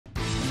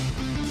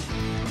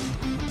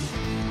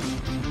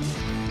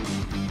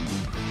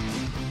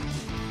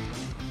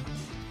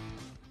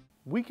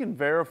We can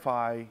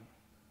verify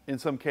in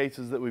some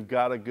cases that we've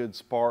got a good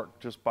spark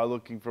just by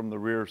looking from the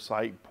rear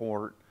sight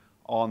port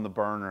on the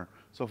burner.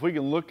 So if we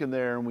can look in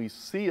there and we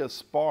see a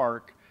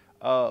spark,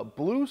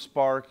 blue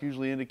spark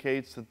usually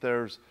indicates that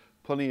there's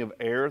plenty of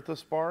air at the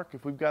spark.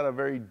 If we've got a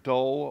very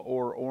dull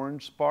or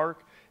orange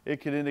spark,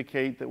 it could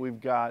indicate that we've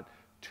got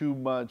too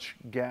much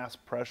gas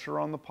pressure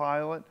on the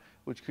pilot,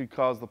 which could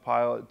cause the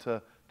pilot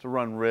to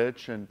run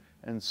rich and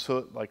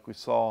soot like we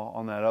saw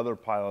on that other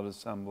pilot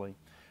assembly.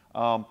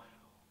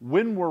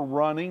 When we're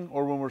running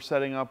or when we're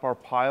setting up our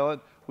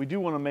pilot, we do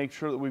want to make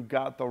sure that we've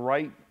got the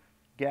right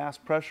gas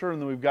pressure and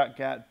that we've got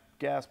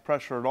gas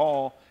pressure at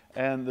all.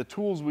 And the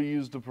tools we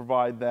use to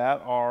provide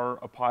that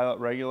are a pilot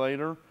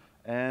regulator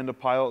and a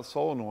pilot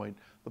solenoid.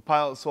 The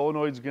pilot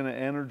solenoid is going to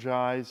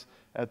energize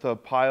at the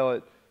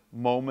pilot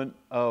moment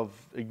of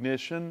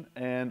ignition,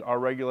 and our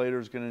regulator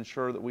is going to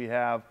ensure that we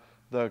have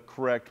the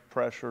correct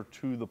pressure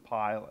to the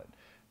pilot.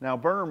 Now,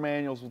 burner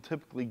manuals will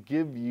typically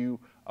give you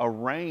a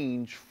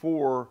range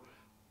for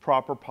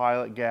proper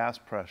pilot gas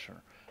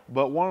pressure.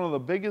 But one of the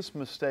biggest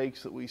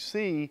mistakes that we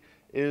see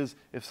is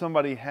if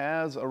somebody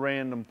has a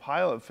random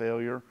pilot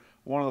failure,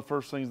 one of the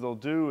first things they'll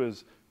do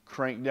is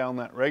crank down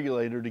that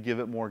regulator to give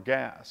it more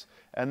gas.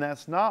 And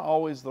that's not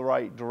always the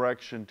right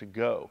direction to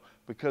go,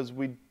 because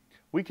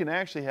we can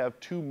actually have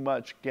too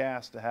much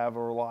gas to have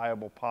a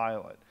reliable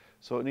pilot.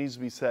 So it needs to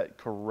be set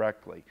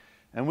correctly.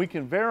 And we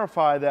can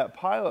verify that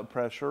pilot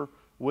pressure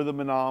with a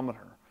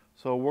manometer.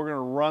 So we're going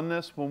to run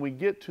this. When we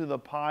get to the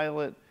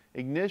pilot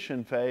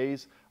ignition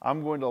phase,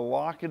 I'm going to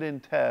lock it in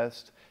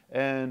test,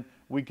 and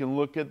we can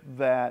look at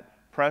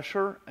that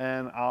pressure,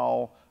 and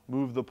I'll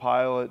move the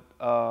pilot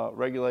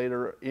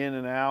regulator in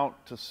and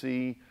out to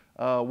see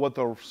what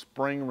the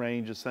spring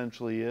range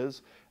essentially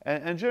is.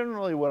 And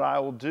generally what I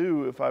will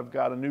do if I've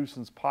got a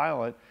nuisance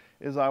pilot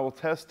is I will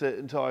test it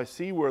until I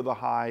see where the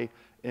high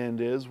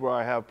end is, where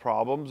I have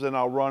problems, and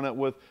I'll run it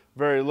with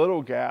very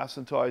little gas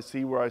until I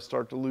see where I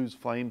start to lose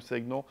flame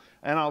signal.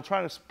 And I'll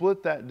try to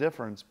split that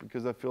difference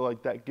because I feel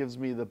like that gives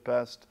me the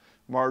best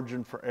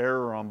margin for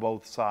error on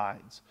both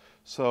sides.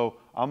 So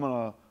I'm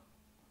going to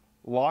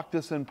lock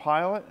this in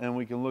pilot, and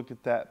we can look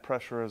at that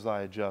pressure as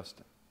I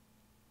adjust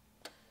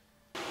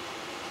it.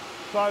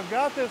 So I've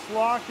got this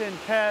locked in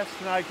test,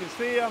 and I can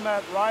see I'm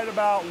at right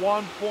about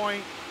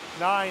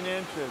 1.9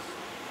 inches.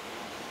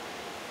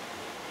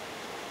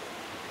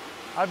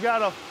 I've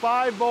got a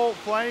 5-volt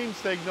flame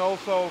signal,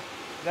 so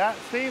that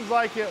seems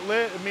like it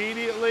lit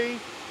immediately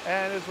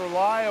and is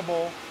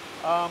reliable.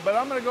 But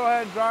I'm going to go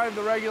ahead and drive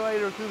the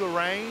regulator through the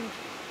range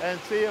and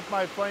see if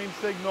my flame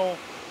signal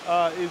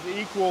is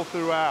equal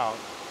throughout.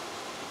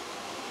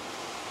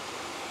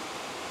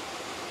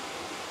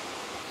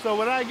 So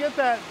when I get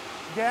that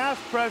gas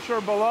pressure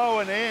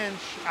below an inch,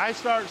 I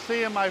start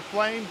seeing my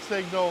flame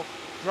signal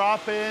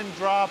drop in,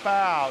 drop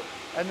out.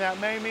 And that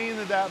may mean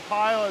that that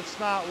pilot's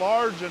not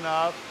large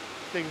enough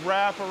to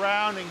wrap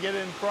around and get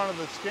in front of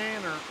the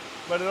scanner,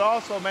 but it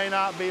also may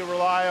not be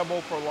reliable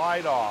for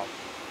light off.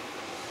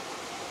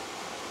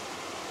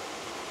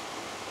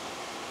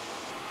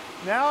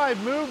 Now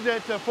I've moved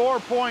it to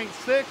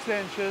 4.6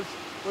 inches,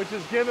 which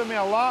has given me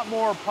a lot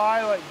more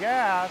pilot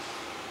gas.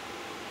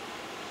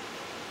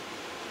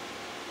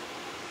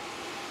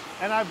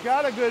 And I've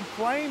got a good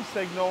flame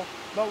signal,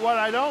 but what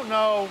I don't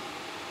know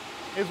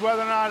is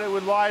whether or not it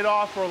would light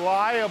off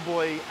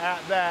reliably at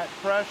that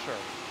pressure.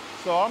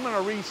 So I'm going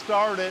to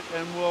restart it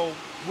and we'll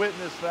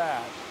witness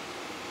that.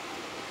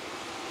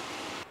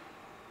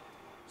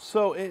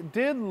 So it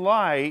did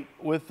light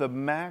with the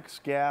max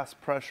gas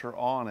pressure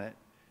on it,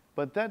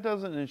 but that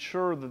doesn't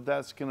ensure that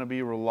that's going to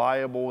be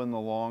reliable in the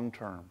long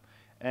term.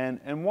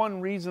 And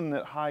one reason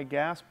that high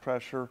gas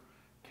pressure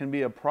can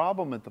be a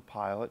problem at the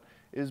pilot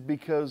is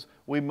because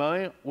we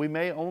may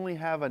only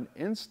have an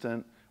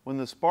instant when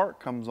the spark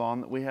comes on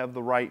that we have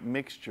the right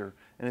mixture.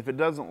 And if it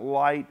doesn't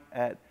light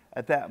at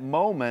that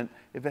moment,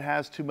 if it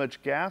has too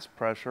much gas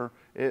pressure,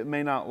 it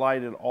may not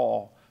light at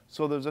all.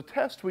 So there's a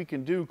test we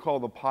can do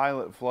called the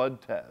pilot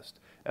flood test.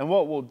 And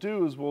what we'll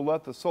do is we'll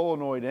let the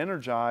solenoid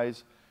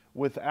energize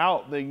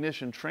without the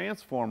ignition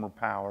transformer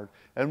powered,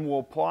 and we'll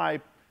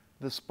apply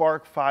the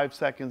spark 5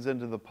 seconds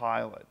into the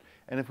pilot.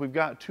 And if we've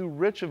got too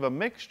rich of a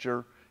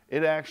mixture,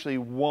 it actually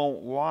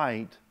won't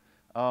light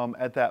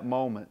at that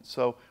moment.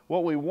 So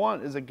what we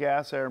want is a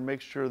gas-air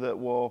mixture that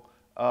will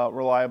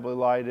reliably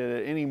light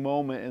it at any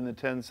moment in the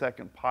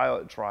 10-second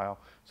pilot trial.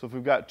 So if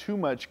we've got too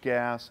much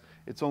gas,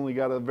 it's only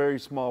got a very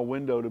small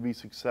window to be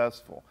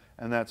successful,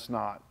 and that's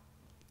not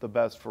the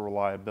best for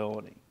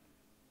reliability.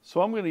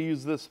 So I'm going to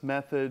use this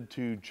method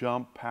to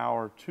jump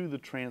power to the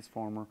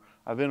transformer.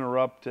 I've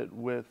interrupted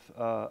with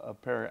a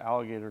pair of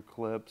alligator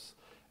clips,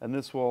 and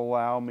this will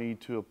allow me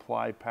to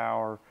apply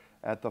power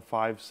at the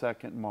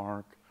 5-second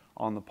mark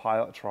on the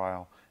pilot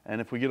trial.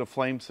 And if we get a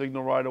flame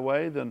signal right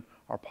away, then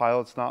our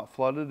pilot's not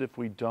flooded. If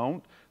we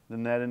don't,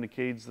 then that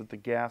indicates that the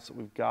gas that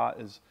we've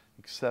got is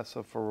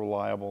excessive for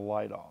reliable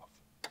light off.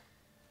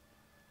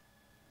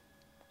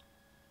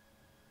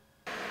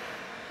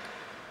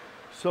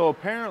 So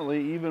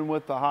apparently, even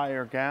with the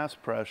higher gas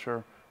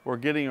pressure, we're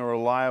getting a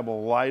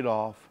reliable light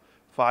off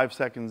 5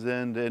 seconds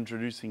into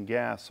introducing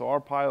gas. So our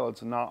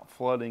pilot's not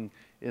flooding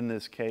in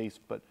this case,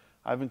 but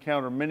I've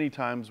encountered many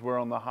times where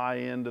on the high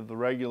end of the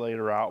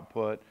regulator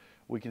output,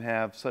 we can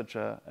have such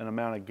an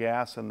amount of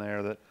gas in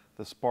there that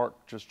the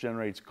spark just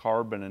generates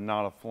carbon and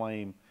not a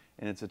flame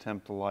in its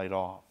attempt to light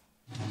off.